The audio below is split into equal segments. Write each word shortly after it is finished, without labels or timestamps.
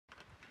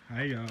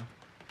Hiya.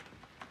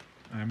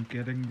 I'm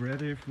getting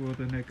ready for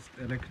the next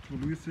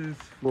electrolysis.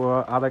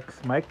 For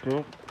Alex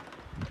Michael.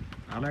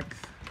 Alex,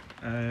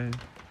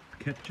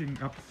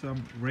 catching up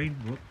some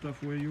rainwater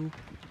for you.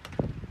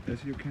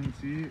 As you can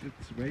see,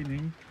 it's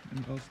raining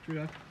in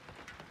Austria.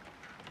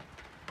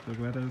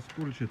 The weather is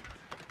bullshit,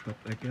 but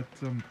I get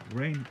some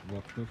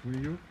rainwater for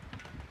you.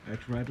 I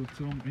try to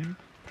zoom in.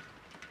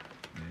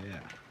 Yeah.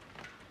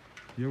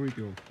 Here we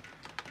go.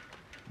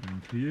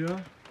 And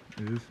here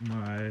is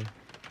my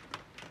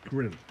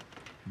grill,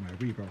 my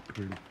Weber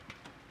grill.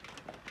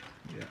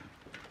 Yeah.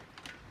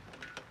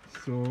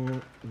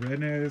 So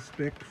Rene is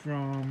back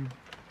from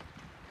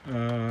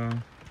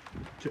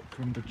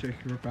the Czech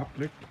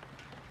Republic.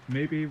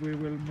 Maybe we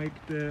will make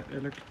the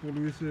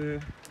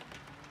electrolysis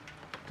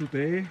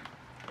today,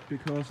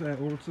 because I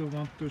also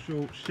want to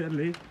show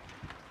Shelly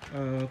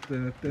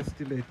the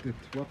distillated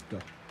water.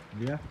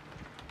 Yeah.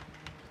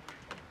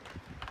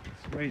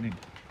 It's raining.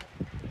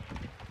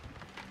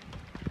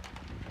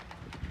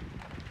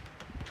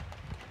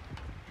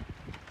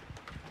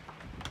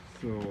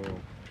 So,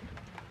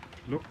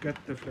 look at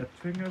the Flat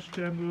Fingers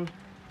channel.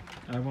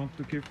 I want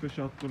to give a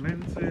shout to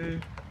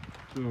Lindsay,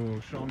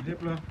 to Sean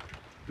Hibbler,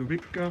 to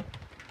Vika.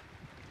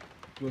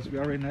 It was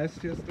very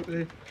nice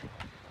yesterday.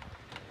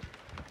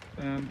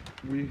 And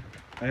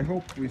I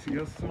hope we see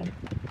us soon.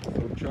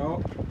 So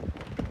ciao,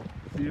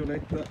 see you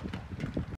later.